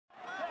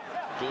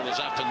Ball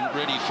is up and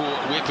ready for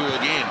Wepu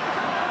again.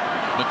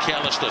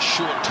 McAllister,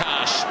 short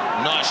pass.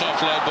 Nice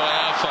offload by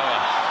Alfoa.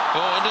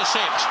 Oh,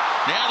 intercept.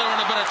 Now they're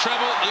in a bit of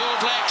trouble, the All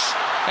Blacks.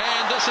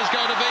 And this is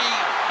going to be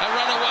a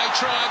runaway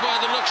try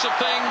by the looks of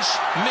things.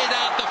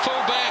 Médard, the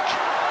fullback.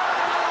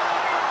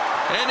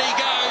 And he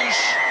goes.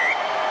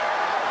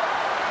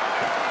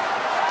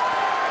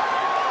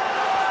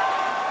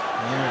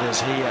 There it is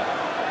here.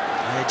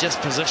 He had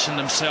just positioned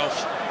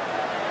himself.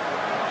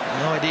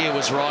 The idea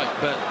was right,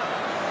 but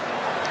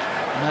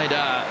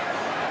Médard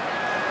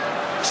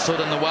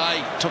stood in the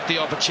way, took the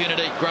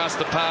opportunity, grasped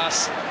the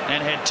pass,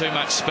 and had too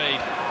much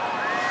speed.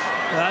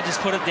 Well, I just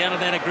put it down to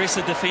that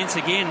aggressive defence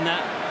again.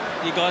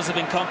 You guys have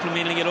been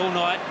complimenting it all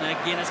night. And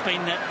again, it's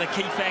been the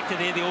key factor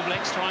there. The All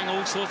Blacks trying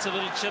all sorts of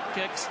little chip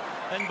kicks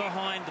in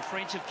behind. The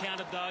French have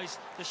countered those.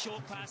 The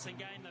short passing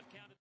game, they've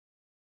countered.